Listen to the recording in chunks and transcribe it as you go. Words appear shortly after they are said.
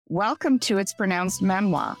Welcome to It's Pronounced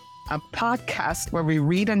Memoir, a podcast where we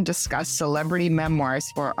read and discuss celebrity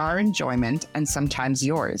memoirs for our enjoyment and sometimes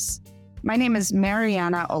yours. My name is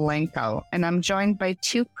Mariana Olenko, and I'm joined by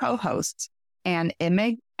two co-hosts, Ann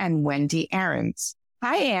Imig and Wendy Ahrens.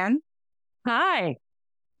 Hi, Ann. Hi.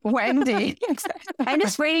 Wendy. I'm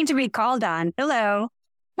just waiting to be called on. Hello.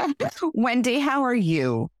 Wendy, how are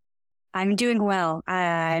you? I'm doing well.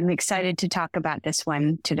 I'm excited to talk about this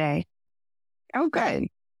one today. Oh, good.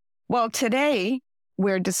 Well, today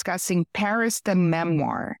we're discussing Paris the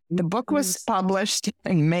Memoir. The book was published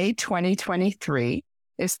in May 2023.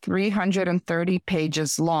 It's 330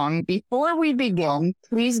 pages long. Before we begin,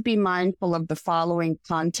 please be mindful of the following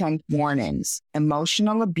content warnings: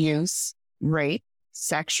 emotional abuse, rape,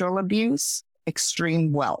 sexual abuse,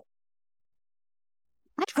 extreme wealth.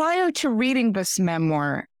 Prior to reading this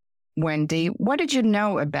memoir, Wendy, what did you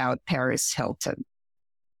know about Paris Hilton?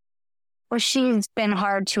 Well, she's been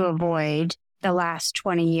hard to avoid the last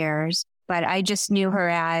 20 years, but I just knew her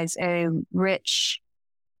as a rich,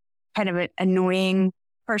 kind of an annoying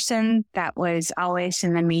person that was always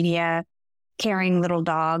in the media carrying little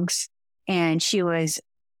dogs. And she was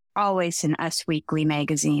always in Us Weekly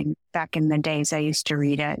magazine back in the days I used to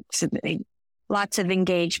read it. So lots of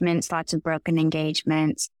engagements, lots of broken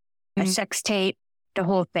engagements, a sex tape, the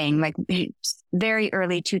whole thing, like very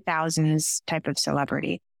early 2000s type of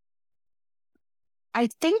celebrity. I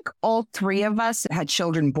think all three of us had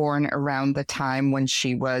children born around the time when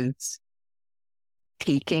she was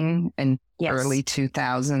peaking in early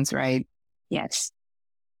 2000s, right? Yes.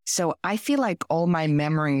 So I feel like all my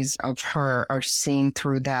memories of her are seen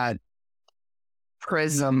through that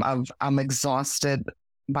prism of I'm exhausted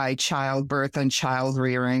by childbirth and child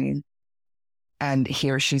rearing. And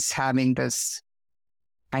here she's having this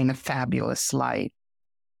kind of fabulous life.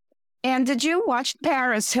 And did you watch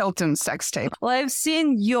Paris Hilton's sex tape? Well, I've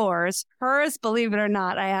seen yours. Hers, believe it or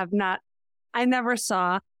not, I have not. I never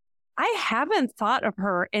saw. I haven't thought of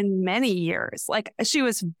her in many years. Like, she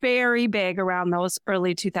was very big around those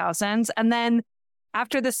early 2000s. And then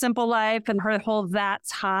after The Simple Life and her whole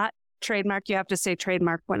That's Hot trademark, you have to say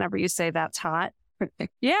trademark whenever you say that's hot.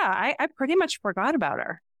 Yeah, I pretty much forgot about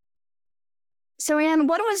her. So, Anne,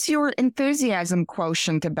 what was your enthusiasm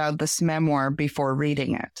quotient about this memoir before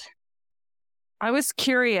reading it? I was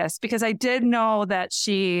curious because I did know that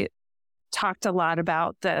she talked a lot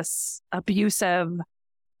about this abusive,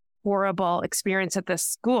 horrible experience at this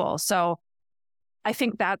school. So I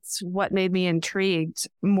think that's what made me intrigued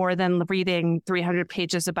more than reading 300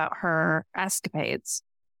 pages about her escapades.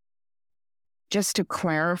 Just to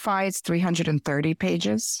clarify, it's 330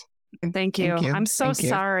 pages. Thank you. I'm so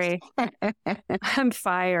sorry. I'm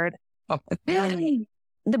fired.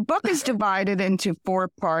 The book is divided into 4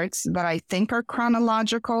 parts that I think are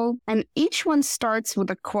chronological, and each one starts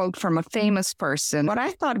with a quote from a famous person. What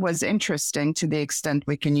I thought was interesting, to the extent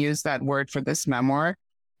we can use that word for this memoir,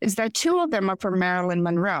 is that 2 of them are from Marilyn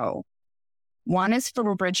Monroe. One is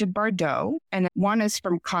from Brigitte Bardot, and one is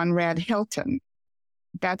from Conrad Hilton.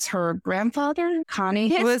 That's her grandfather,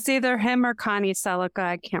 Connie. It was either him or Connie Selica.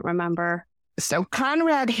 I can't remember. So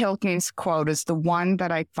Conrad Hilton's quote is the one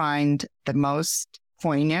that I find the most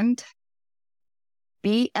poignant.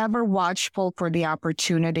 Be ever watchful for the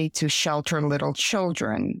opportunity to shelter little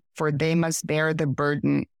children, for they must bear the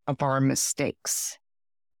burden of our mistakes.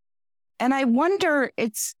 And I wonder,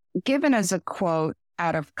 it's given as a quote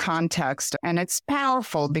out of context, and it's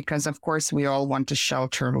powerful because, of course, we all want to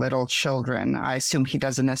shelter little children. I assume he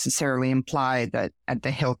doesn't necessarily imply that at the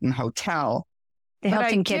Hilton Hotel. The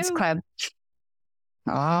Hilton Kids Club.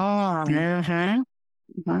 Oh,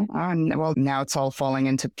 well, now it's all falling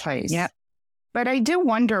into place. Yeah. But I do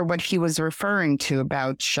wonder what he was referring to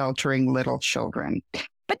about sheltering little children.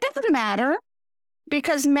 But that doesn't matter,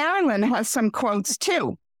 because Marilyn has some quotes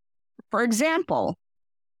too. For example,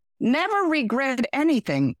 never regret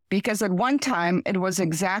anything, because at one time it was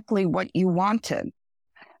exactly what you wanted.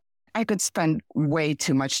 I could spend way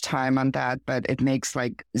too much time on that, but it makes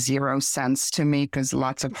like 0 sense to me because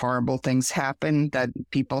lots of horrible things happen that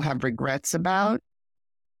people have regrets about.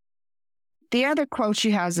 The other quote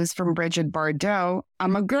she has is from Brigitte Bardot.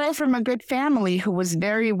 I'm a girl from a good family who was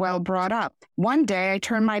very well brought up. One day I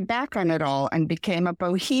turned my back on it all and became a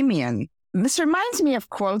bohemian. This reminds me of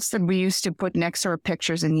quotes that we used to put next to our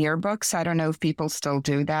pictures in yearbooks. I don't know if people still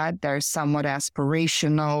do that. They're somewhat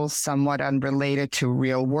aspirational, somewhat unrelated to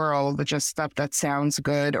real world, just stuff that sounds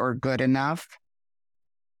good or good enough.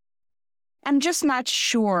 I'm just not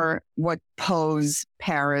sure what pose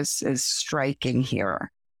Paris is striking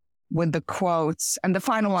here with the quotes. And the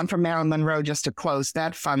final one from Marilyn Monroe, just to close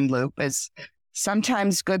that fun loop, is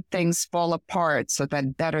Sometimes good things fall apart so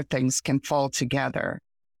that better things can fall together.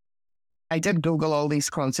 I did Google all these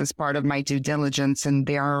quotes as part of my due diligence, and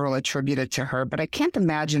they are all attributed to her, but I can't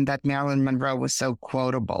imagine that Marilyn Monroe was so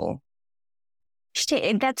quotable.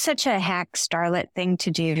 That's such a hack starlet thing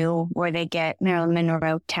to do, where they get Marilyn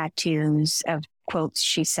Monroe tattoos of quotes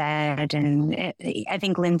she said. And I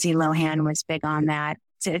think Lindsay Lohan was big on that.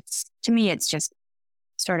 To me, it's just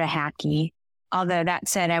sort of hacky. Although that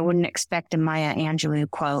said, I wouldn't expect a Maya Angelou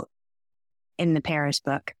quote in the Paris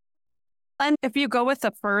book. And if you go with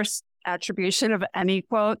the first attribution of any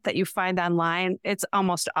quote that you find online, it's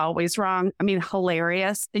almost always wrong. I mean,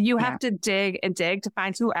 hilarious. You have to dig and dig to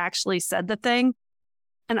find who actually said the thing.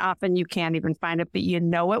 And often you can't even find it, but you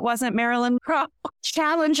know it wasn't Marilyn Monroe.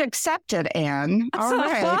 Challenge accepted, Anne. All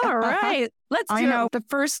right. All right. Let's do it. I know the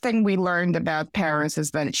first thing we learned about Paris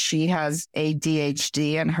is that she has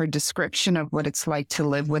ADHD, and her description of what it's like to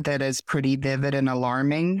live with it is pretty vivid and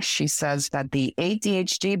alarming. She says that the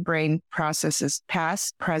ADHD brain processes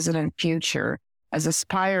past, present, and future as a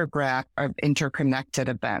spirograph of interconnected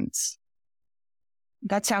events.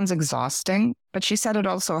 That sounds exhausting, but she said it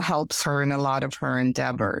also helps her in a lot of her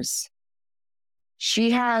endeavors. She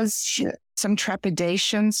has some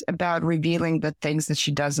trepidations about revealing the things that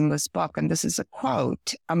she does in this book. And this is a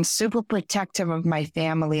quote: "I'm super protective of my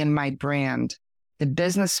family and my brand. The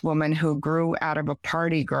businesswoman who grew out of a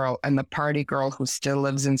party girl and the party girl who still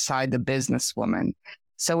lives inside the businesswoman.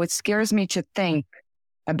 So it scares me to think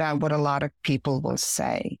about what a lot of people will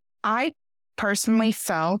say." I personally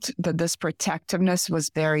felt that this protectiveness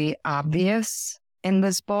was very obvious in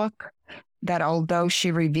this book, that although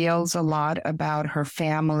she reveals a lot about her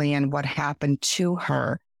family and what happened to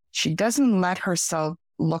her, she doesn't let herself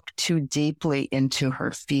look too deeply into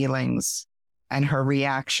her feelings and her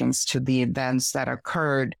reactions to the events that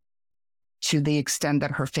occurred, to the extent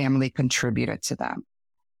that her family contributed to them.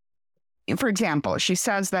 For example, she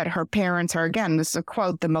says that her parents are, again, this is a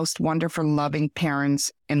quote, "the most wonderful, loving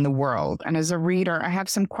parents in the world." And as a reader, I have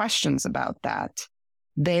some questions about that.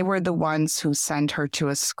 They were the ones who sent her to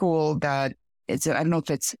a school that I don't know if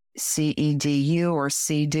it's CEDU or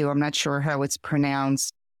CEDU, I'm not sure how it's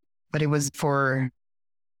pronounced, but it was for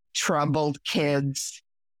troubled kids.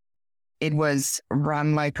 It was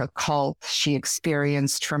run like a cult. She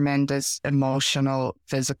experienced tremendous emotional,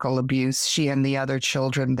 physical abuse, she and the other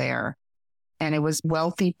children there. And it was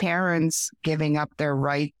wealthy parents giving up their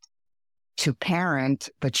right to parent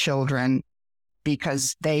the children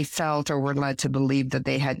because they felt or were led to believe that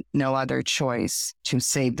they had no other choice to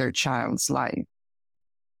save their child's life.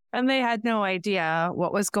 And they had no idea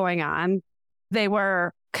what was going on. They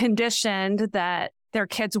were conditioned that their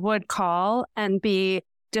kids would call and be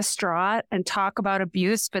distraught and talk about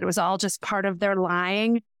abuse, but it was all just part of their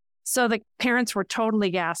lying. So the parents were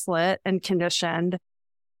totally gaslit and conditioned.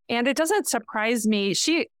 And it doesn't surprise me.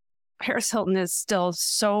 Paris Hilton is still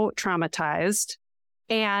so traumatized,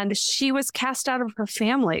 and she was cast out of her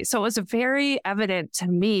family. So it was very evident to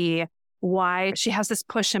me why she has this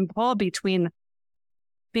push and pull between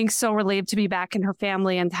being so relieved to be back in her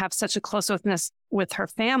family and have such a closeness with her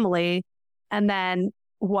family, and then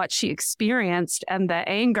what she experienced and the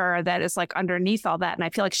anger that is like underneath all that. And I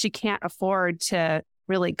feel like she can't afford to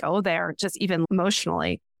really go there, just even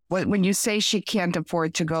emotionally. When you say she can't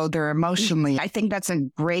afford to go there emotionally, I think that's a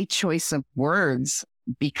great choice of words,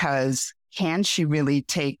 because can she really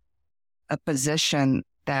take a position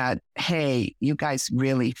that, hey, you guys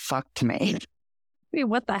really fucked me? I mean,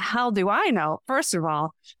 what the hell do I know, first of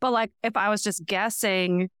all? But like, if I was just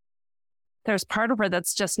guessing, there's part of her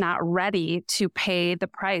that's just not ready to pay the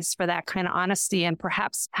price for that kind of honesty, and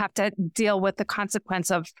perhaps have to deal with the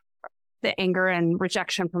consequence of the anger and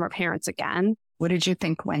rejection from her parents again. What did you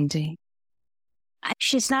think, Wendy?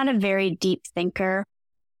 She's not a very deep thinker,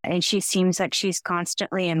 and she seems like she's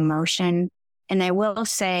constantly in motion. And I will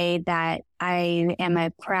say that I am a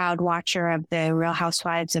proud watcher of the Real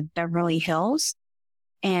Housewives of Beverly Hills.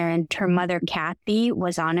 And her mother, Kathy,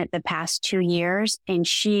 was on it the past 2 years. And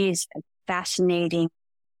she's a fascinating,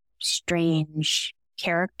 strange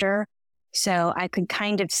character. So I could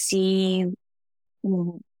kind of see,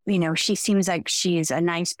 she seems like she's a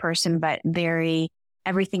nice person, but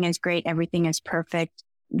everything is great. Everything is perfect.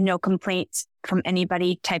 No complaints from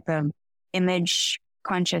anybody type of image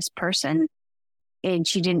conscious person. And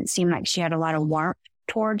she didn't seem like she had a lot of warmth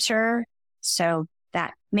towards her. So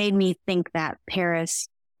that made me think that Paris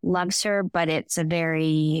loves her, but it's a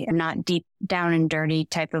very not deep down and dirty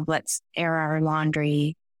type of let's air our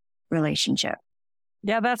laundry relationship.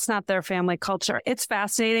 Yeah, that's not their family culture. It's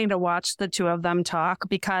fascinating to watch the two of them talk,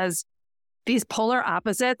 because these polar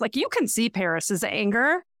opposites, like you can see Paris's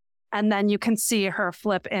anger And then you can see her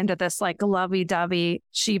flip into this like lovey-dovey.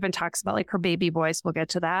 She even talks about like her baby voice. We'll get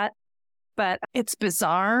to that. But it's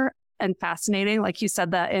bizarre and fascinating. Like you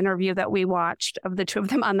said, the interview that we watched of the two of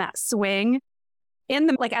them on that swing.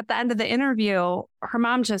 Like at the end of the interview, her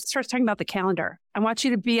mom just starts talking about the calendar. I want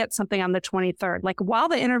you to be at something on the 23rd. Like while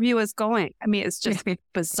the interview is going. I mean, it's just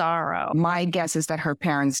bizarro. My guess is that her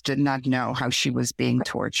parents did not know how she was being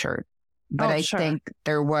tortured. But I think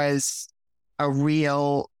there was a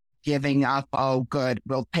real giving up. Oh, good.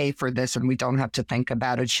 We'll pay for this and we don't have to think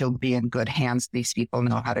about it. She'll be in good hands. These people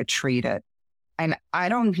know how to treat it. And I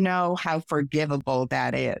don't know how forgivable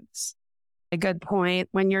that is. A good point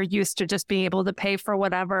when you're used to just being able to pay for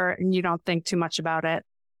whatever and you don't think too much about it.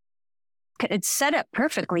 It's set up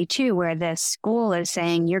perfectly too, where the school is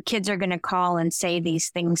saying your kids are going to call and say these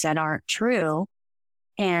things that aren't true.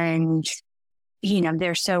 And,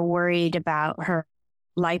 they're so worried about her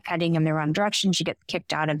life heading in the wrong direction. She gets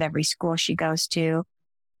kicked out of every school she goes to.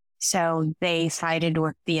 So they sided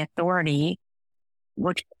with the authority,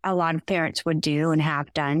 which a lot of parents would do and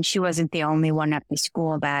have done. She wasn't the only one at the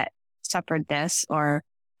school that suffered this or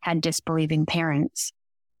had disbelieving parents.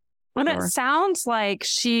 And it sounds like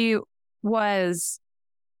she was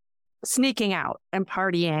sneaking out and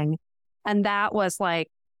partying. And that was like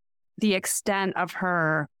the extent of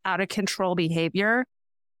her out of control behavior.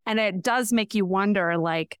 And it does make you wonder,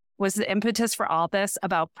 like, was the impetus for all this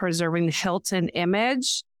about preserving the Hilton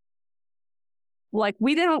image? Like,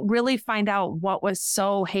 we didn't really find out what was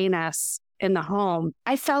so heinous in the home.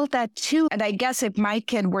 I felt that too. And I guess if my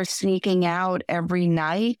kid were sneaking out every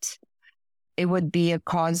night, it would be a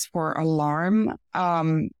cause for alarm.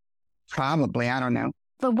 Probably, I don't know.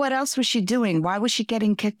 But what else was she doing? Why was she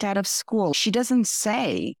getting kicked out of school? She doesn't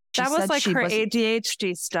say. That was like her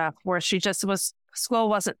ADHD stuff where she just school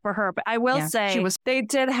wasn't for her. But I will say they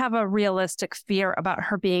did have a realistic fear about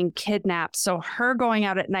her being kidnapped. So her going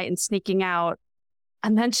out at night and sneaking out.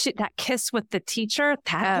 And then that kiss with the teacher,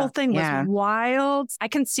 that whole thing was wild. I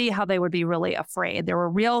can see how they would be really afraid. There were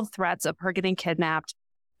real threats of her getting kidnapped.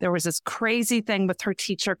 There was this crazy thing with her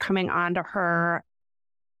teacher coming on to her.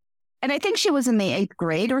 And I think she was in the 8th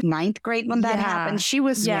grade or 9th grade when that happened. She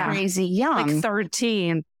was crazy young. Like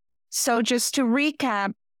 13. So just to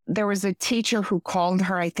recap, there was a teacher who called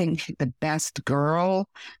her, I think, the best girl.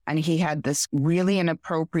 And he had this really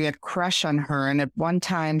inappropriate crush on her. And at one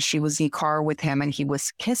time she was in the car with him and he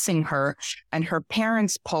was kissing her and her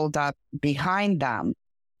parents pulled up behind them.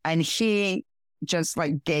 And he just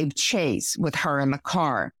like gave chase with her in the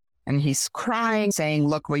car. And he's crying, saying,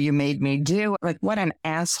 look what you made me do. Like, what an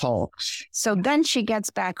asshole. So then she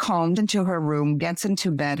gets back home into her room, gets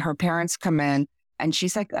into bed. Her parents come in and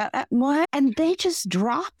she's like, what? And they just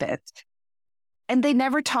drop it. And they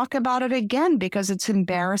never talk about it again because it's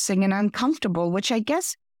embarrassing and uncomfortable, which I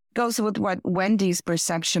guess goes with what Wendy's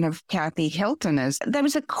perception of Kathy Hilton is. There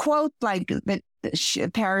was a quote like that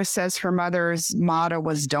Paris says her mother's motto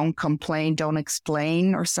was don't complain, don't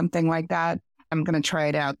explain, or something like that. I'm going to try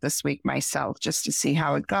it out this week myself just to see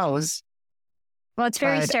how it goes. Well, it's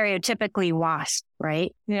very stereotypically WASP,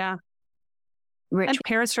 right? Yeah. And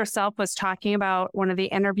Paris herself was talking about one of the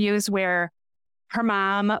interviews where her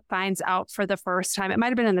mom finds out for the first time. It might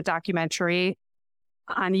have been in the documentary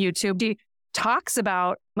on YouTube. She talks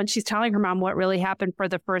about when she's telling her mom what really happened for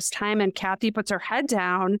the first time. And Kathy puts her head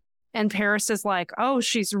down and Paris is like, oh,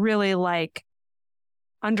 she's really like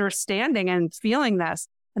understanding and feeling this.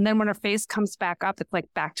 And then when her face comes back up, it's like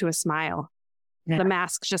back to a smile. Yeah. The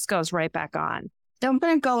mask just goes right back on. So I'm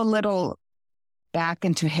going to go a little back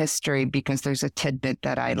into history because there's a tidbit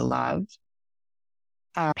that I love.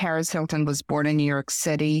 Paris Hilton was born in New York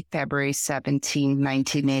City, February 17,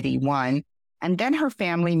 1981. And then her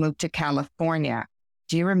family moved to California.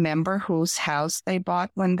 Do you remember whose house they bought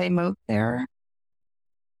when they moved there?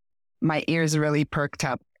 My ears really perked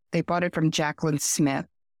up. They bought it from Jacqueline Smith.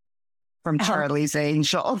 From Charlie's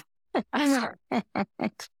Angel.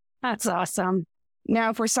 That's awesome.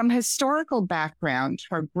 Now, for some historical background,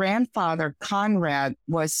 her grandfather, Conrad,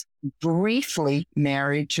 was briefly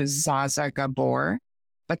married to Zaza Gabor.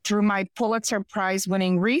 But through my Pulitzer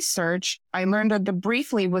Prize-winning research, I learned that the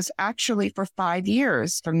briefly was actually for 5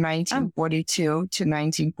 years, from 1942 to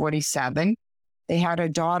 1947. They had a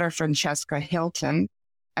daughter, Francesca Hilton.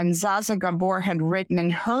 And Zaza Gabor had written in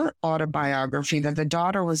her autobiography that the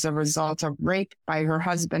daughter was a result of rape by her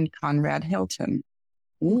husband, Conrad Hilton.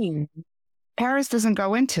 Paris doesn't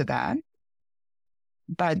go into that,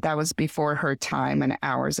 but that was before her time and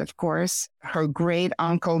ours, of course. Her great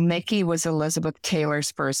uncle, Mickey, was Elizabeth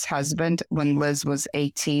Taylor's first husband when Liz was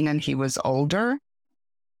 18 and he was older.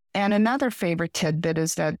 And another favorite tidbit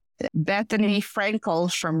is that Bethany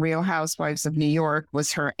Frankel from Real Housewives of New York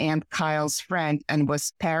was her Aunt Kyle's friend and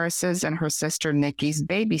was Paris's and her sister Nikki's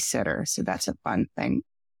babysitter. So that's a fun thing.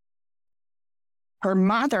 Her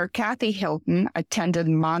mother, Kathy Hilton, attended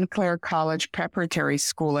Montclair College Preparatory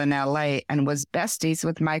School in LA and was besties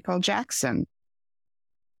with Michael Jackson.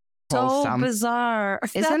 So Wholesome. bizarre.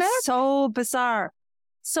 Isn't That's it? so bizarre.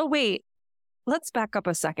 So wait, let's back up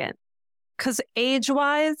a second. Because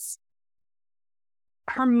age-wise,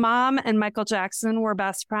 her mom and Michael Jackson were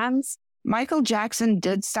best friends. Michael Jackson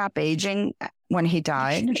did stop aging when he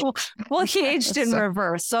died. Well, he aged in So-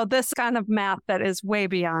 reverse. So this kind of math that is way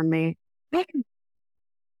beyond me.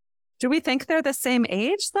 Do we think they're the same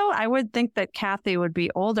age, though? I would think that Kathy would be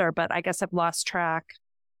older, but I guess I've lost track.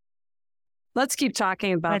 Let's keep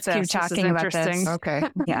talking about Let's this. keep This is talking about this. interesting. Okay.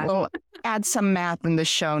 Yeah. We'll add some math in the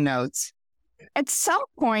show notes. At some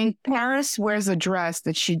point, Paris wears a dress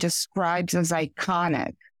that she describes as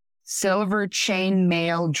iconic. Silver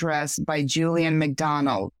chainmail dress by Julian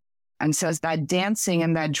McDonald, and says that dancing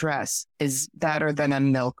in that dress is better than a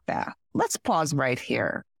milk bath. Let's pause right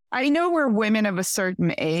here. I know we're women of a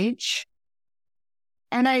certain age,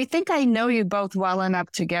 and I think I know you both well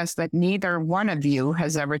enough to guess that neither one of you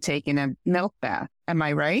has ever taken a milk bath. Am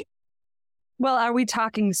I right? Well, are we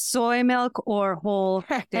talking soy milk or whole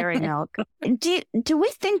dairy milk? Do we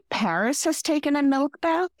think Paris has taken a milk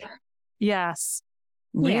bath? Yes.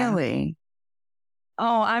 Yeah. Really?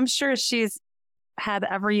 Oh, I'm sure she's had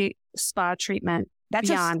every spa treatment. That's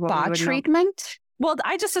Beyond a what we spa would know. treatment? Well,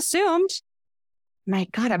 I just assumed. My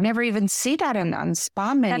God, I've never even seen that on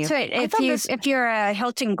spa menu. That's right. I thought If you're a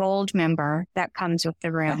Hilton Gold member, that comes with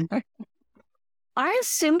the room. I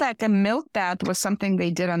assumed that the milk bath was something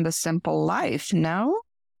they did on The Simple Life, no?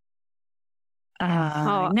 No.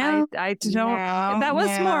 I don't. No, That was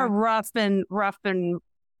yeah. more rough and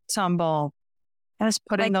tumble. That was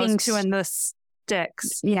Putting like those being two in the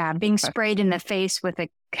sticks. Yeah, being sprayed in the face with a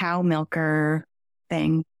cow milker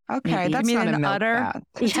thing. Okay, Maybe. that's You mean not a an milk udder? bath.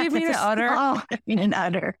 Do you mean an udder? Oh, I mean an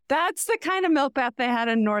udder. That's the kind of milk bath they had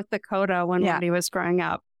in North Dakota when Yeah. Wendy was growing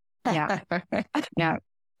up. Yeah. Yeah.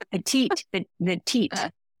 The teat. The teat.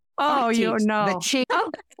 Oh, you teat, know. The cheek.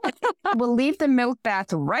 We'll leave the milk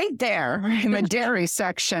bath right there in the dairy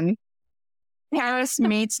section. Paris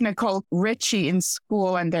meets Nicole Richie in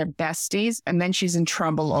school and they're besties, and then she's in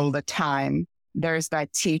trouble all the time. There's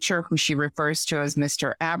that teacher who she refers to as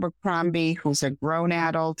Mr. Abercrombie, who's a grown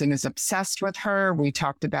adult and is obsessed with her. We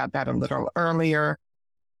talked about that a little earlier.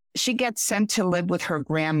 She gets sent to live with her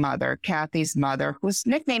grandmother, Kathy's mother, whose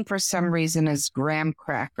nickname for some reason is Graham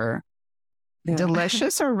Cracker. Yeah.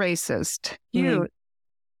 Delicious or racist? Cute.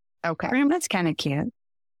 Okay. Graham, that's kind of cute.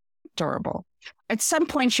 Adorable. At some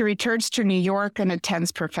point, she returns to New York and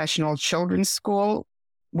attends professional children's school,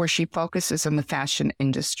 where she focuses on the fashion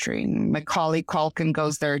industry. Macaulay Culkin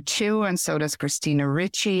goes there too, and so does Christina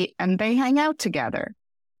Ricci, and they hang out together.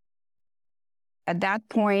 At that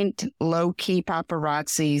point, low-key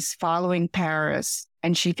paparazzi's following Paris,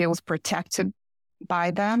 and she feels protected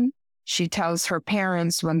by them. She tells her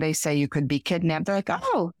parents when they say you could be kidnapped, they're like,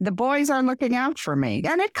 oh, the boys are looking out for me.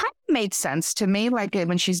 And it kind of made sense to me, like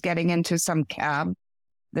when she's getting into some cab,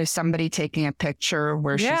 there's somebody taking a picture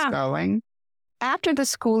where she's going. After the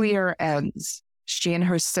school year ends, she and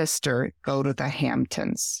her sister go to the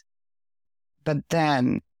Hamptons. But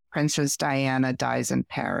then Princess Diana dies in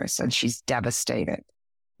Paris and she's devastated.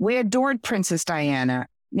 We adored Princess Diana.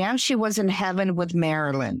 Now she was in heaven with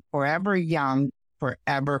Marilyn, forever young,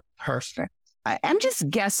 forever perfect. I'm just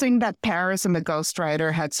guessing that Paris and the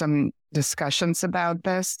ghostwriter had some discussions about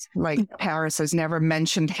this. Like Paris has never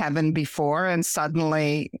mentioned heaven before, and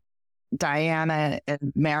suddenly Diana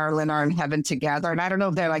and Marilyn are in heaven together. And I don't know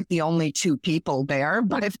if they're like the only two people there,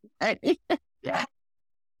 but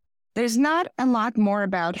there's not a lot more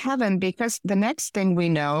about heaven, because the next thing we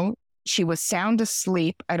know, she was sound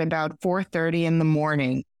asleep at about 4:30 in the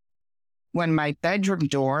morning when my bedroom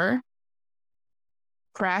door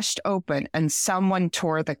crashed open and someone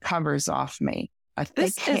tore the covers off me.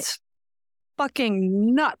 This is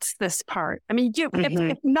fucking nuts, this part. I mean,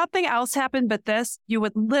 if nothing else happened but this, you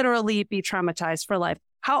would literally be traumatized for life.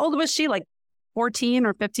 How old was she? Like 14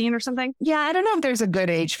 or 15 or something? Yeah, I don't know if there's a good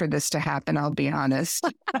age for this to happen, I'll be honest.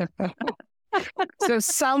 So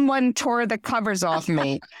someone tore the covers off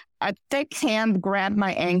me. A thick hand grabbed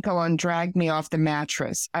my ankle and dragged me off the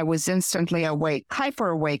mattress. I was instantly awake, hyper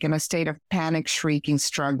awake, in a state of panic, shrieking,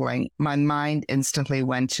 struggling. My mind instantly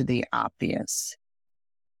went to the obvious.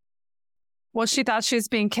 Well, she thought she was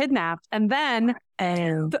being kidnapped. And then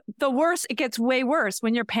the worst, it gets way worse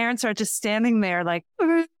when your parents are just standing there like,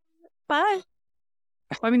 bye.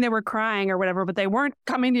 I mean, they were crying or whatever, but they weren't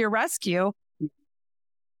coming to your rescue.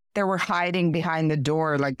 They were hiding behind the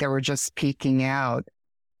door like they were just peeking out.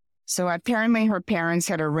 So apparently her parents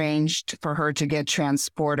had arranged for her to get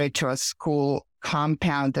transported to a school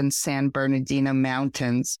compound in San Bernardino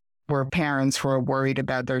Mountains, where parents were worried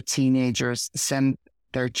about their teenagers send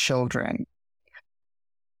their children.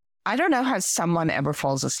 I don't know how someone ever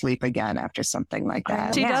falls asleep again after something like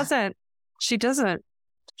that. She doesn't. She doesn't.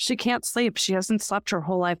 She can't sleep. She hasn't slept her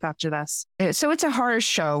whole life after this. So it's a horror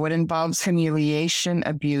show. It involves humiliation,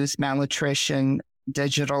 abuse, malnutrition,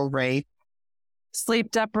 digital rape,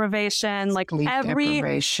 sleep deprivation, like sleep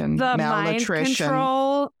deprivation, the malnutrition. Mind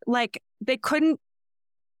control. Like they couldn't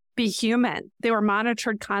be human. They were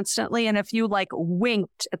monitored constantly. And if you like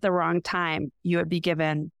winked at the wrong time, you would be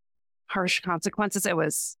given harsh consequences. It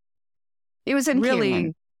was inhuman.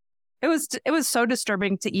 Really, it was so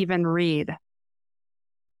disturbing to even read.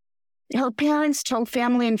 Her parents told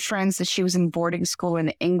family and friends that she was in boarding school in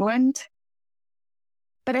England.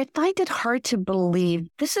 But I find it hard to believe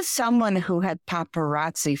this is someone who had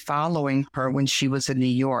paparazzi following her when she was in New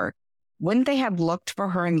York. Wouldn't they have looked for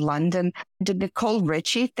her in London? Did Nicole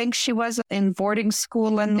Richie think she was in boarding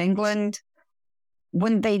school in England?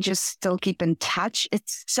 Wouldn't they just still keep in touch?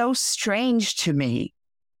 It's so strange to me.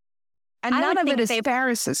 And none of it is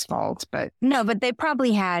Ferris's fault, but... No, but they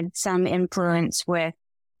probably had some influence with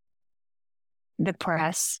the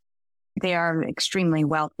press. They are extremely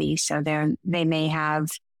wealthy, so they may have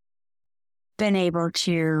been able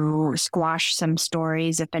to squash some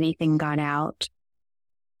stories if anything got out.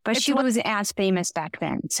 But she was as famous back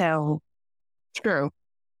then, so... True.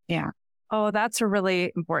 Yeah. Oh, that's a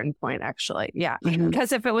really important point, actually. Yeah.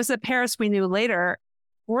 Because if it was the Paris we knew later,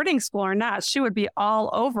 boarding school or not, she would be all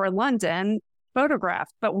over London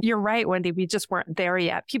photographed. But you're right, Wendy, we just weren't there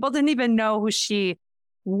yet. People didn't even know who she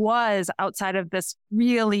was outside of this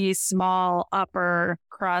really small upper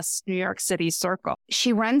crust New York City circle.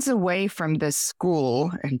 She runs away from this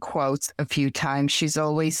school, in quotes, a few times. She's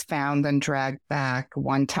always found and dragged back.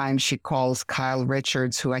 One time she calls Kyle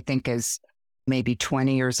Richards, who I think is maybe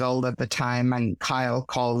 20 years old at the time, and Kyle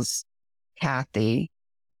calls Kathy,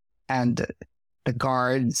 and the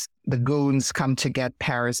guards, the goons come to get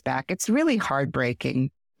Paris back. It's really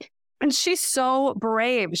heartbreaking. And she's so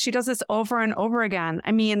brave. She does this over and over again.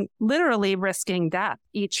 I mean, literally risking death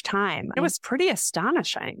each time. It was pretty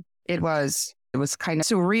astonishing. It was kind of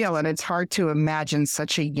surreal, and it's hard to imagine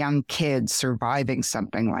such a young kid surviving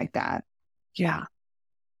something like that. Yeah.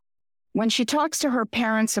 When she talks to her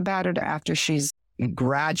parents about it after she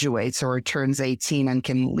graduates or turns 18 and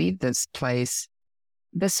can leave this place,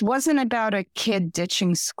 this wasn't about a kid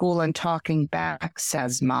ditching school and talking back,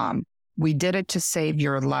 says Mom. We did it to save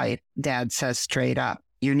your life, Dad says straight up.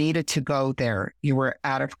 You needed to go there. You were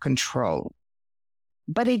out of control.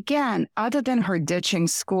 But again, other than her ditching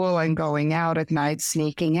school and going out at night,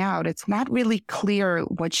 sneaking out, it's not really clear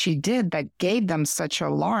what she did that gave them such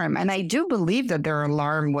alarm. And I do believe that their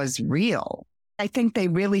alarm was real. I think they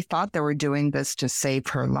really thought they were doing this to save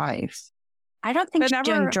her life. I don't think she's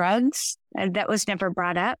doing drugs. That was never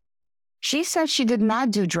brought up. She said she did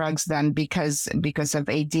not do drugs then because of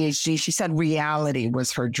ADHD. She said reality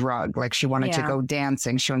was her drug. Like she wanted to go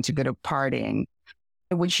dancing. She wanted to go to partying.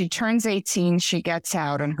 When she turns 18, she gets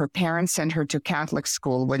out and her parents send her to Catholic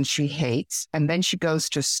school when she hates. And then she goes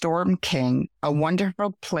to Storm King, a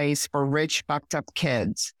wonderful place for rich, fucked up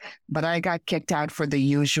kids. But I got kicked out for the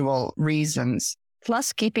usual reasons,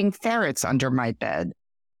 plus keeping ferrets under my bed.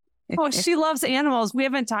 Oh, she loves animals. We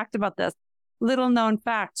haven't talked about this. Little known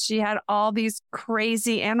fact, she had all these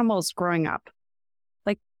crazy animals growing up,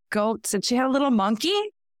 like goats, and she had a little monkey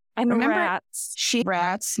and rats. She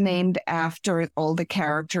rats named after all the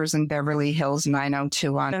characters in Beverly Hills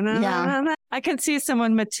 90210. Yeah. I can see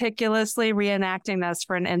someone meticulously reenacting this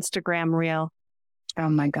for an Instagram reel. Oh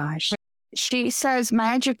my gosh. She says,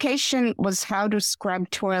 my education was how to scrub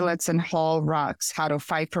toilets and haul rocks, how to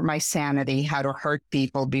fight for my sanity, how to hurt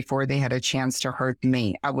people before they had a chance to hurt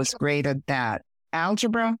me. I was great at that.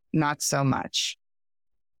 Algebra, not so much.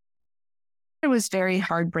 It was very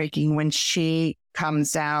heartbreaking when she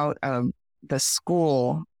comes out of the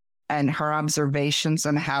school and her observations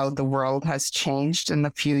on how the world has changed in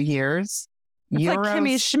a few years. It's like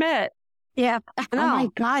Kimmy Schmidt. Yeah. Oh my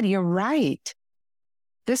God, you're right.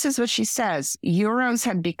 This is what she says. Euros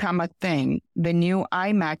had become a thing. The new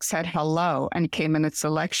IMAX had hello and came in a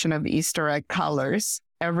selection of Easter egg colors.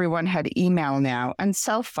 Everyone had email now and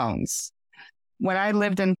cell phones. When I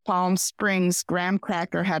lived in Palm Springs, Graham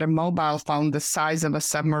Cracker had a mobile phone the size of a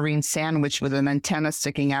submarine sandwich with an antenna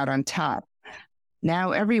sticking out on top.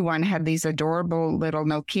 Now everyone had these adorable little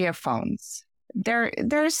Nokia phones.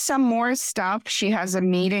 There's some more stuff. She has a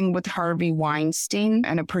meeting with Harvey Weinstein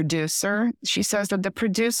and a producer. She says that the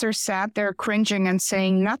producer sat there cringing and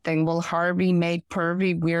saying nothing while Harvey made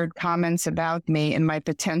pervy, weird comments about me and my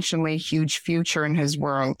potentially huge future in his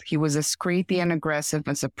world. He was as creepy and aggressive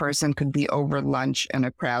as a person could be over lunch in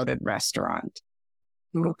a crowded restaurant.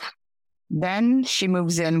 Then she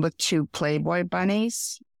moves in with 2 Playboy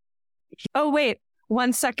bunnies. Oh, wait.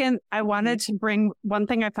 1 second. I wanted to bring one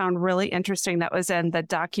thing I found really interesting that was in the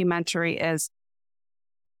documentary is,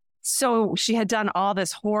 so she had done all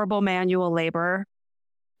this horrible manual labor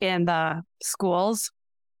in the schools.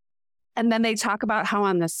 And then they talk about how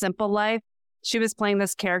on The Simple Life, she was playing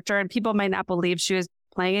this character, and people might not believe she was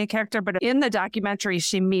playing a character, but in the documentary,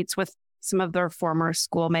 she meets with some of their former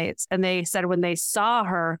schoolmates. And they said when they saw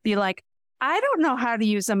her be like, I don't know how to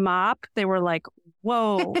use a mop, they were like,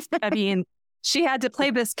 whoa. I mean, she had to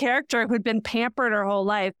play this character who'd been pampered her whole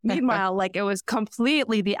life. Meanwhile, like it was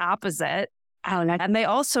completely the opposite. And they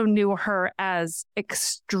also knew her as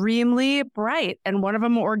extremely bright. And one of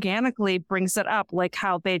them organically brings it up, like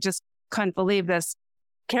how they just couldn't believe this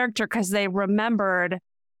character because they remembered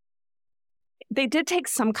they did take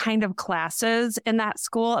some kind of classes in that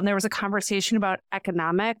school. And there was a conversation about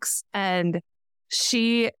economics. And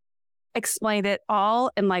she explained it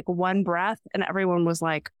all in like one breath. And everyone was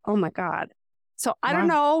like, oh my God. So I don't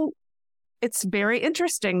know. It's very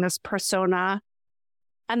interesting, this persona.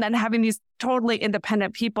 And then having these totally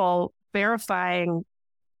independent people verifying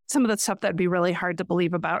some of the stuff that'd be really hard to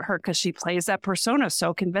believe about her because she plays that persona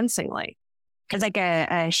so convincingly. It's like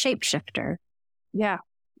a shapeshifter. Yeah.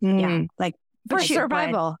 Yeah. Like for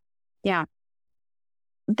survival. Yeah.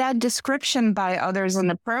 That description by others in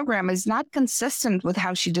the program is not consistent with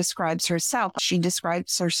how she describes herself. She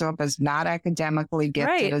describes herself as not academically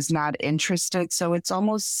gifted, as not interested. So it's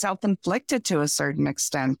almost self-inflicted to a certain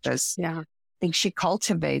extent. I think she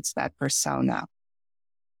cultivates that persona.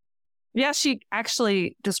 Yeah, she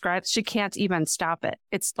actually describes she can't even stop it.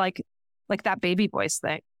 It's like that baby voice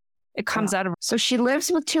thing. It comes out of her. So she lives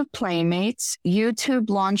with 2 playmates. YouTube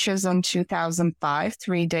launches in 2005,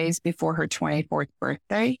 3 days before her 24th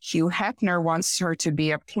birthday. Hugh Hefner wants her to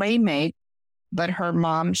be a playmate, but her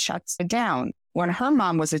mom shuts it down. When her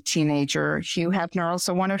mom was a teenager, Hugh Hefner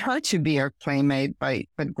also wanted her to be her playmate, but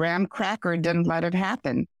Graham Cracker didn't let it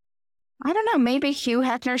happen. I don't know, maybe Hugh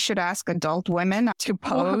Hefner should ask adult women to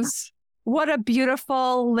pose. What a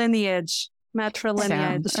beautiful lineage.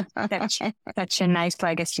 Matrilineage. Such a nice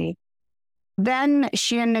legacy. Then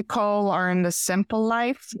she and Nicole are in The Simple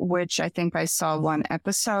Life, which I think I saw 1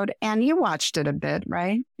 episode, and you watched it a bit,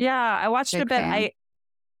 right? Yeah, I watched it a bit. Fan.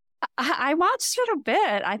 I watched it a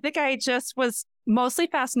bit. I think I just was mostly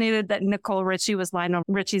fascinated that Nicole Richie was Lionel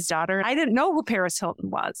Richie's daughter. I didn't know who Paris Hilton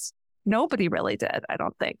was. Nobody really did, I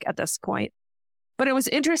don't think, at this point. But it was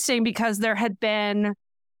interesting because there had been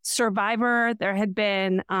Survivor, there had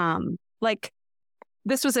been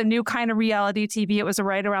this was a new kind of reality TV. It was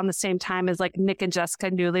right around the same time as like Nick and Jessica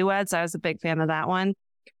Newlyweds. I was a big fan of that one.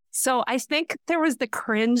 So I think there was the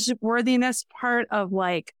cringe worthiness part of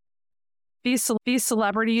like these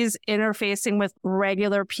celebrities interfacing with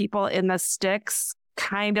regular people in the sticks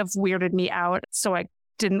kind of weirded me out. So I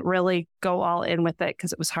didn't really go all in with it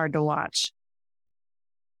because it was hard to watch.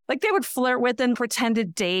 Like they would flirt with and pretend to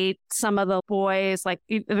date some of the boys, like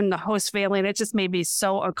even the host family. And it just made me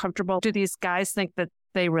so uncomfortable. Do these guys think that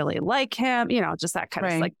they really like him? You know, just that kind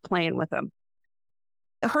of like playing with him.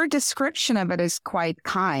 Her description of it is quite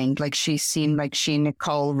kind. Like she seemed like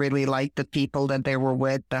Nicole really liked the people that they were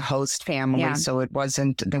with, the host family. Yeah. So it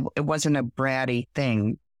wasn't a bratty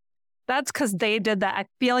thing. That's because they did that. I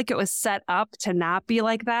feel like it was set up to not be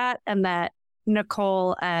like that. And that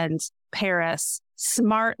Nicole and Paris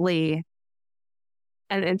smartly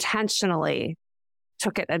and intentionally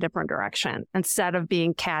took it a different direction instead of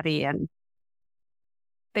being catty, and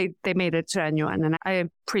they made it genuine. And I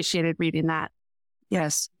appreciated reading that.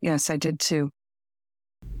 Yes, I did too.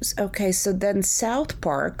 Okay, so then South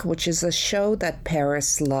Park, which is a show that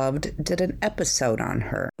Paris loved, did an episode on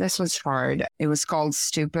her. This was hard. It was called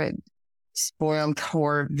Stupid Spoiled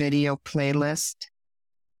Horror Video Playlist.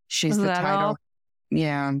 She's the title. All?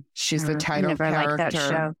 Yeah, she's the title character. Liked that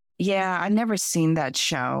show. Yeah, I've never seen that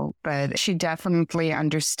show, but she definitely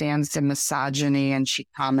understands the misogyny and she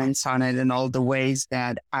comments on it in all the ways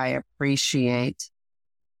that I appreciate.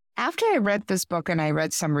 After I read this book and I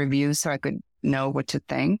read some reviews so I could know what to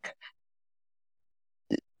think,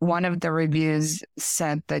 one of the reviews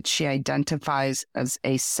said that she identifies as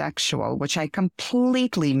asexual, which I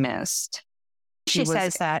completely missed. She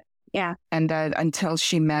says that, yeah. And that until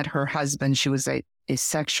she met her husband, she was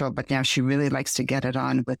asexual, but now she really likes to get it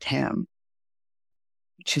on with him.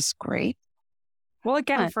 which is great. Well,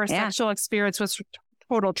 again, first sexual experience was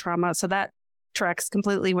total trauma. So that tracks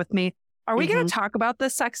completely with me. Are we going to talk about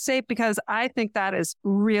this sex tape? Because I think that is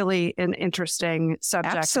really an interesting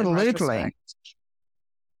subject. Absolutely.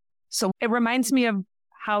 So it reminds me of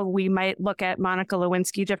how we might look at Monica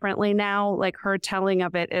Lewinsky differently now. Like her telling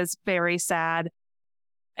of it is very sad.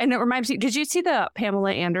 And it reminds me, did you see the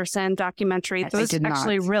Pamela Anderson documentary? Yes, it was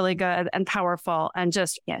actually not. really good and powerful. And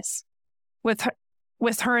just,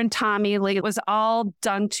 with her and Tommy, like it was all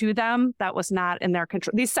done to them. That was not in their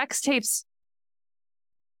control. These sex tapes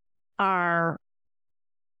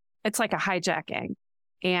it's like a hijacking.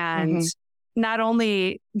 And not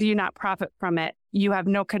only do you not profit from it, you have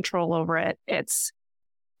no control over it. It's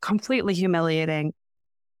completely humiliating,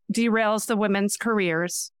 derails the women's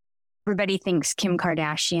careers. Everybody thinks Kim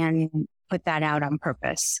Kardashian put that out on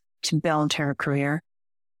purpose to build her career.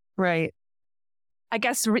 Right. I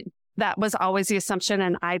guess that was always the assumption,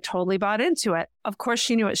 and I totally bought into it. Of course,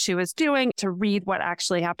 she knew what she was doing. To read what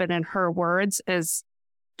actually happened in her words is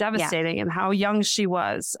devastating, and how young she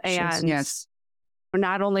was. And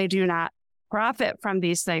not only do you not profit from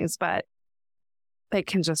these things, but they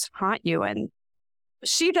can just haunt you. And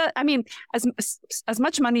she does, I mean, as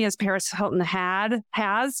much money as Paris Hilton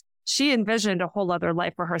has, she envisioned a whole other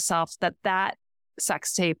life for herself that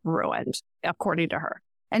sex tape ruined, according to her.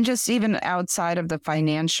 And just even outside of the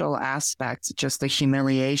financial aspects, just the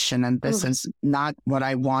humiliation. And this is not what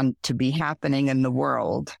I want to be happening in the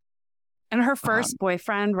world. And her first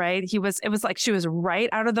boyfriend, right? It was like she was right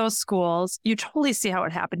out of those schools. You totally see how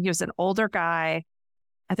it happened. He was an older guy.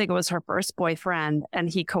 I think it was her first boyfriend. And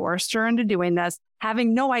he coerced her into doing this,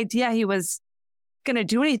 having no idea he was going to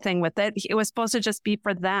do anything with it. It was supposed to just be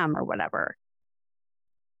for them or whatever.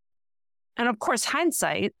 And of course,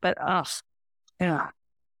 hindsight, but yeah.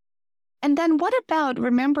 And then what about,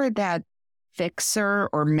 remember that fixer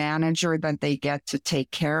or manager that they get to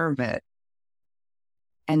take care of it?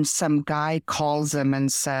 And some guy calls him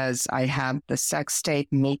and says, I have the sex tape,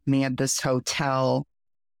 meet me at this hotel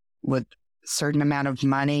with a certain amount of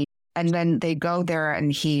money. And then they go there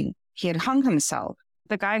and he had hung himself.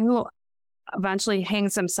 The guy who eventually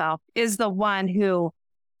hangs himself is the one who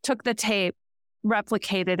took the tape,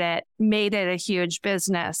 replicated it, made it a huge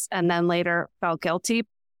business, and then later felt guilty.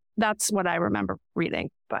 That's what I remember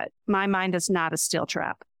reading. But my mind is not a steel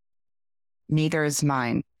trap. Neither is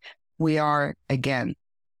mine. We are, again,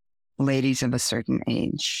 ladies of a certain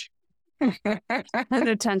age. An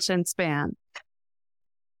attention span.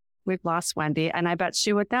 We've lost Wendy, and I bet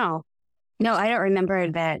she would know. No, I don't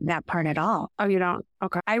remember that part at all. Oh, you don't?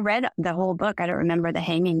 Okay. I read the whole book. I don't remember the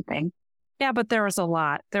hanging thing. Yeah, but there was a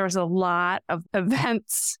lot. There was a lot of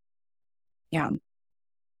events. Yeah.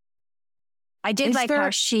 I did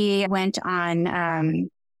how she went on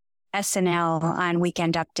SNL on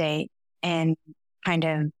Weekend Update and kind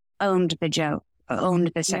of owned the joke,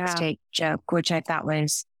 owned the sex tape joke, which I thought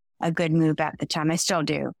was a good move at the time. I still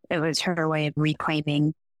do. It was her way of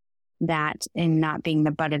reclaiming that and not being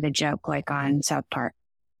the butt of the joke like on South Park.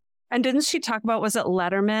 And didn't she talk about, was it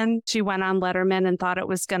Letterman? She went on Letterman and thought it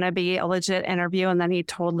was going to be a legit interview, and then he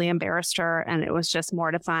totally embarrassed her, and it was just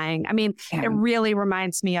mortifying. I mean, it really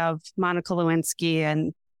reminds me of Monica Lewinsky,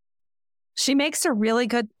 and she makes a really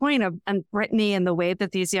good point of and Britney and the way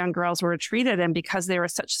that these young girls were treated. And because they were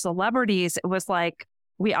such celebrities, it was like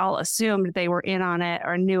we all assumed they were in on it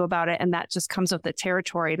or knew about it. And that just comes with the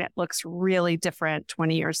territory, and it looks really different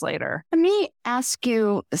 20 years later. Let me ask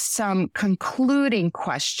you some concluding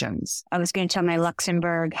questions. I was going to tell my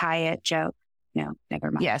Luxembourg Hyatt joke. No,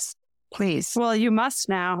 never mind. Yes, please. Well, you must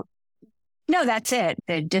now. No, that's it.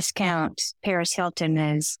 The discount Paris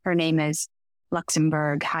Hilton her name is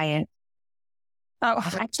Luxembourg Hyatt. Oh,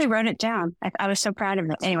 I actually wrote it down. I was so proud of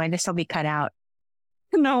it. Anyway, this will be cut out.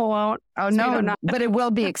 No, it won't. Oh, no, but it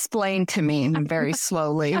will be explained to me very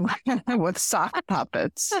slowly with sock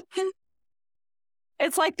puppets.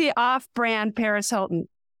 It's like the off-brand Paris Hilton.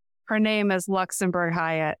 Her name is Luxembourg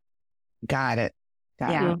Hyatt. Got it.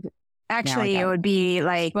 Actually, it would be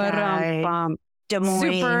like Des Moines.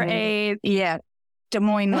 Super 8. Yeah. Des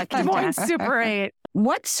Moines Lucky Des Moines Super 8.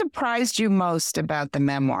 What surprised you most about the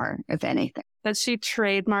memoir, if anything? That she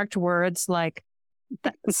trademarked words like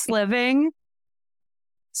sliving.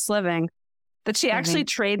 That she actually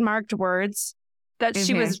trademarked words. That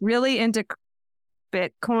she was really into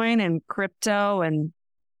Bitcoin and crypto, and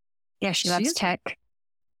she loves tech.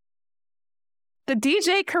 The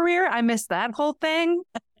DJ career, I missed that whole thing.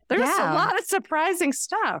 There's a lot of surprising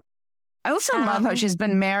stuff. I also love how she's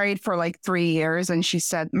been married for like 3 years, and she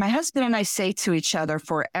said, my husband and I say to each other,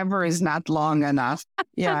 forever is not long enough.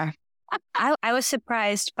 Yeah. I was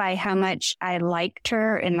surprised by how much I liked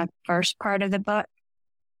her in the first part of the book.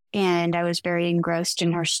 And I was very engrossed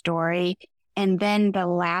in her story. And then the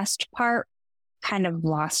last part kind of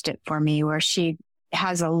lost it for me, where she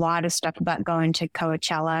has a lot of stuff about going to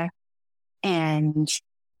Coachella and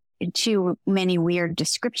too many weird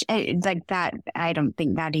descriptions like that. I don't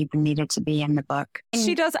think that even needed to be in the book.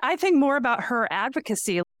 She does, I think, more about her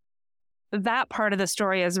advocacy. That part of the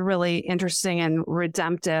story is really interesting and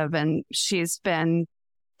redemptive. And she's been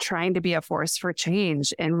trying to be a force for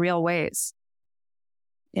change in real ways.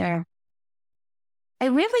 Yeah. I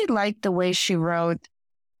really like the way she wrote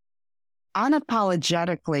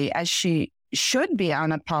unapologetically, as she should be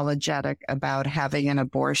unapologetic about having an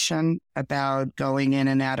abortion, about going in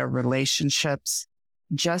and out of relationships,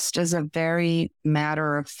 just as a very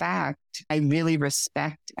matter of fact. I really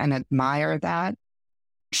respect and admire that.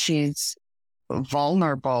 She's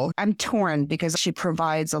vulnerable. I'm torn because she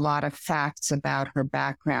provides a lot of facts about her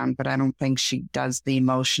background, but I don't think she does the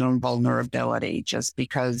emotional vulnerability just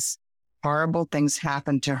because horrible things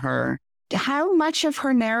happened to her. How much of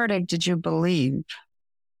her narrative did you believe?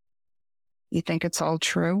 You think it's all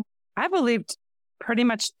true? I believed pretty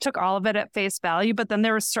much took all of it at face value, but then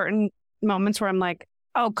there were certain moments where I'm like,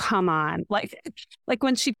 oh, come on. Like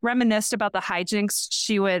when she reminisced about the hijinks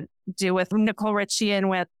she would do with Nicole Richie and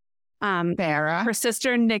with Farrah, her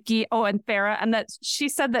sister Nikki, and Farrah, and that she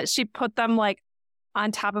said that she put them like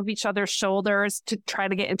on top of each other's shoulders to try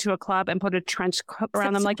to get into a club and put a trench coat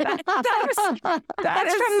around them like that.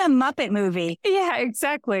 That's from the Muppet movie. Yeah,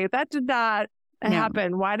 exactly. That did not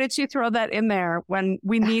happen. Why did you throw that in there when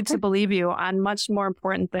we need to believe you on much more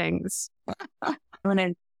important things? I want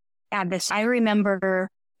to add this. I remember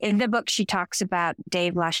in the book, she talks about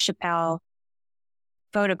Dave LaChapelle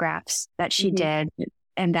photographs that she did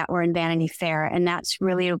and that were in Vanity Fair. And that's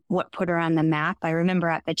really what put her on the map. I remember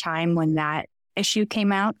at the time when that issue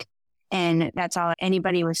came out, and that's all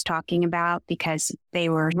anybody was talking about because they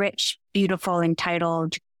were rich, beautiful,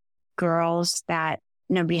 entitled girls that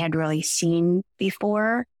nobody had really seen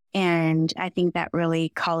before. And I think that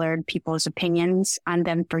really colored people's opinions on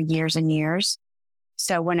them for years and years.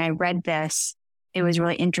 So when I read this, it was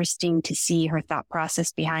really interesting to see her thought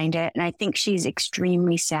process behind it. And I think she's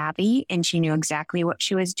extremely savvy and she knew exactly what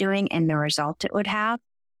she was doing and the result it would have.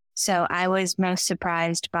 So I was most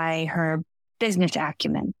surprised by her business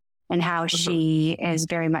acumen and how she is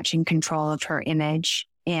very much in control of her image.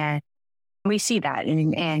 And we see that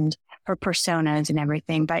and her personas and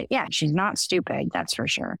everything. But yeah, she's not stupid. That's for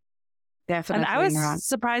sure. Definitely. And I was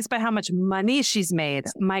surprised by how much money she's made.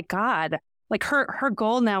 My God. Like her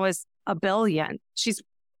goal now is $1 billion. She's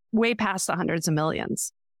way past the hundreds of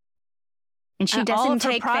millions. And she doesn't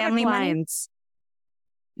take family lines.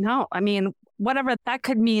 No, I mean, whatever that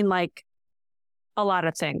could mean, like a lot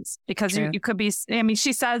of things, because you could be, I mean,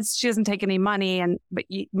 she says she doesn't take any money but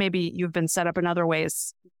maybe you've been set up in other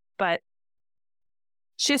ways, but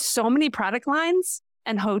she has so many product lines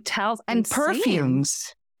and hotels and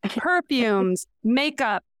perfumes,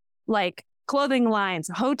 makeup, like clothing lines,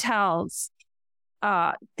 hotels,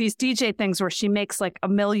 these DJ things where she makes like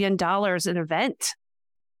 $1 million an event.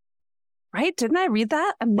 Right? Didn't I read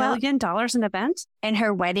that? $1 million an event? And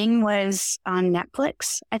her wedding was on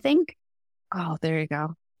Netflix, I think. Oh, there you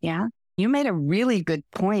go. Yeah. You made a really good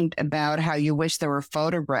point about how you wish there were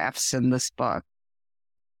photographs in this book.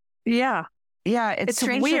 Yeah. Yeah. It's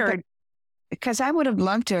weird. Because I would have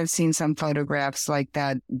loved to have seen some photographs like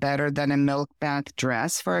that better than a milk bath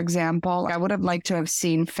dress, for example. I would have liked to have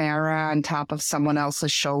seen Farrah on top of someone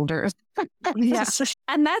else's shoulders. Yes.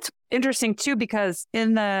 And that's interesting too, because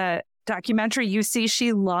in the documentary, you see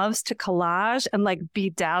she loves to collage and like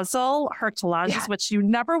bedazzle her collages, which you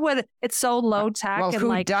never would. It's so low tech. Well, and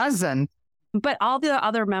who doesn't? But all the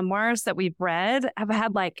other memoirs that we've read have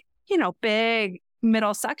had like, big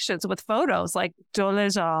middle sections with photos like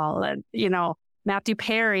Dolezal and, Matthew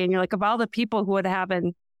Perry. And you're like, of all the people who would have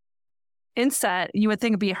an inset, you would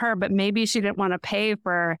think it'd be her, but maybe she didn't want to pay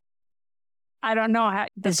for, I don't know, how,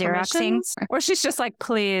 the Xeroxing. Or she's just like,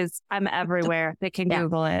 please, I'm everywhere. They can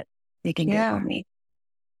Google it. They can Google me.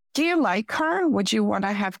 Do you like her? Would you want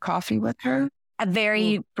to have coffee with her? A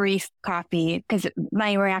very brief coffee, because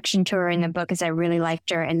my reaction to her in the book is I really liked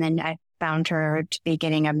her. And then I found her to be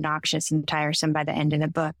getting obnoxious and tiresome by the end of the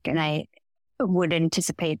book. And I would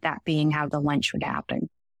anticipate that being how the lunch would happen.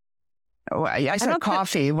 Oh, I said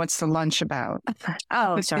coffee. What's the lunch about?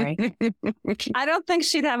 Oh, sorry. I don't think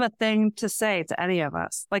she'd have a thing to say to any of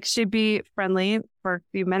us. Like, she'd be friendly for a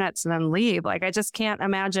few minutes and then leave. Like, I just can't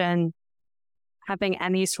imagine having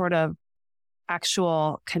any sort of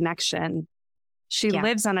actual connection. She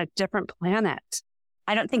lives on a different planet.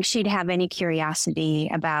 I don't think she'd have any curiosity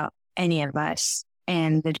about any of us,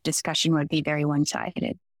 and the discussion would be very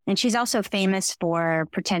one-sided. And she's also famous for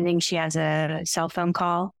pretending she has a cell phone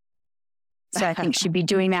call. So I think she'd be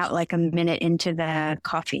doing that like a minute into the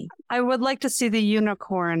coffee. I would like to see the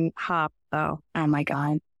unicorn hop, though. Oh, my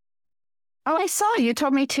God. Oh, I saw. You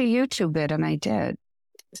told me to YouTube it, and I did.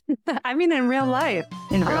 I mean, in real life.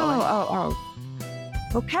 In real life.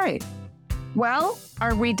 Oh. Okay. Well,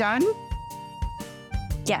 are we done?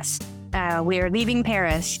 Yes. We are leaving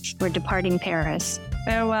Paris. We're departing Paris.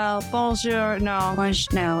 Farewell. Bonjour. No.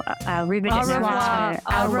 No. Au revoir.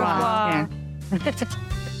 Au revoir.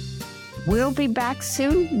 We'll be back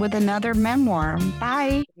soon with another memoir.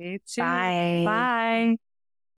 Bye. Me too. Bye. Bye.